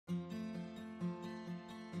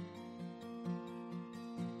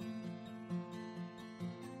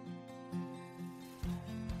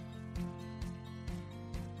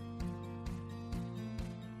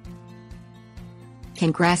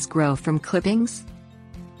Can grass grow from clippings?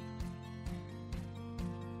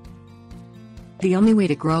 The only way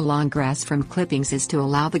to grow long grass from clippings is to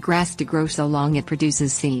allow the grass to grow so long it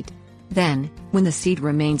produces seed. Then, when the seed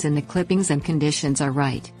remains in the clippings and conditions are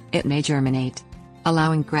right, it may germinate.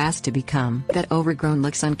 Allowing grass to become that overgrown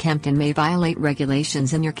looks unkempt and may violate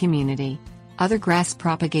regulations in your community. Other grass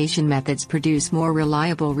propagation methods produce more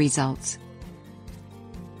reliable results.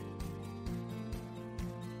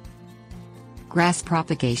 Grass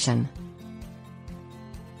propagation.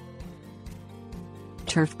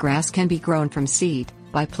 Turf grass can be grown from seed,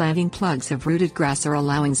 by planting plugs of rooted grass or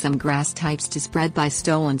allowing some grass types to spread by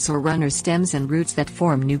stolons or runner stems and roots that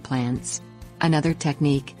form new plants. Another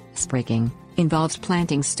technique, sprigging, involves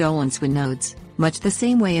planting stolons with nodes, much the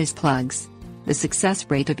same way as plugs. The success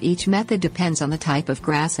rate of each method depends on the type of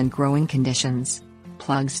grass and growing conditions.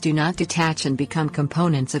 Plugs do not detach and become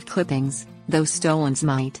components of clippings, though stolons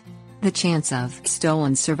might. The chance of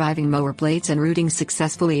stolons surviving mower blades and rooting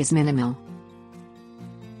successfully is minimal.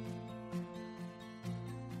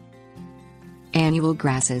 Annual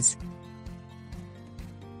grasses.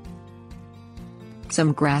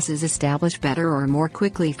 Some grasses establish better or more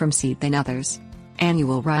quickly from seed than others.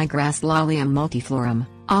 Annual ryegrass Lolium multiflorum,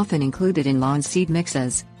 often included in lawn seed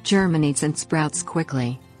mixes, germinates and sprouts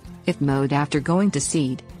quickly. If mowed after going to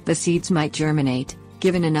seed, the seeds might germinate,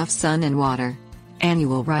 given enough sun and water.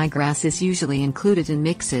 Annual ryegrass is usually included in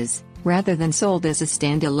mixes, rather than sold as a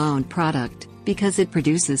standalone product, because it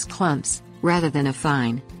produces clumps, rather than a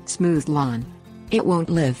fine, smooth lawn. It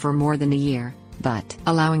won't live for more than a year, but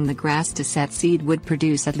allowing the grass to set seed would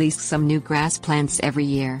produce at least some new grass plants every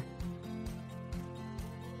year.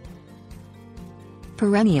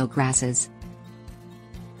 Perennial grasses.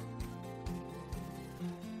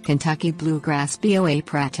 Kentucky bluegrass Boa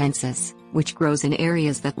pratensis, which grows in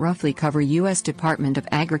areas that roughly cover U.S. Department of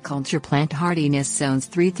Agriculture plant hardiness zones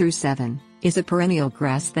 3 through 7, is a perennial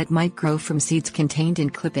grass that might grow from seeds contained in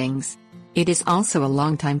clippings. It is also a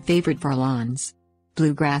longtime favorite for lawns.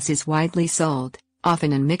 Bluegrass is widely sold,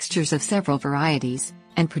 often in mixtures of several varieties,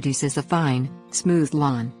 and produces a fine, smooth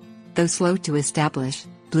lawn. Though slow to establish,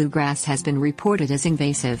 bluegrass has been reported as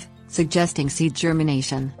invasive, suggesting seed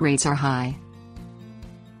germination rates are high.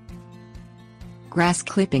 Grass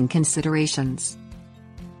clipping considerations.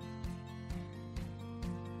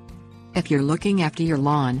 If you're looking after your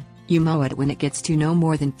lawn, you mow it when it gets to no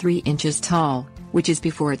more than 3 inches tall, which is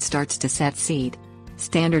before it starts to set seed.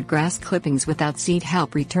 Standard grass clippings without seed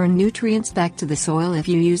help return nutrients back to the soil if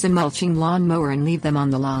you use a mulching lawn mower and leave them on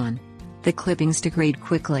the lawn. The clippings degrade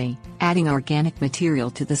quickly, adding organic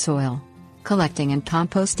material to the soil. Collecting and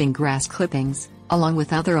composting grass clippings, along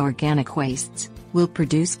with other organic wastes, will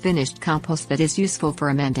produce finished compost that is useful for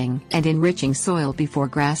amending and enriching soil before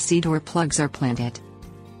grass seed or plugs are planted.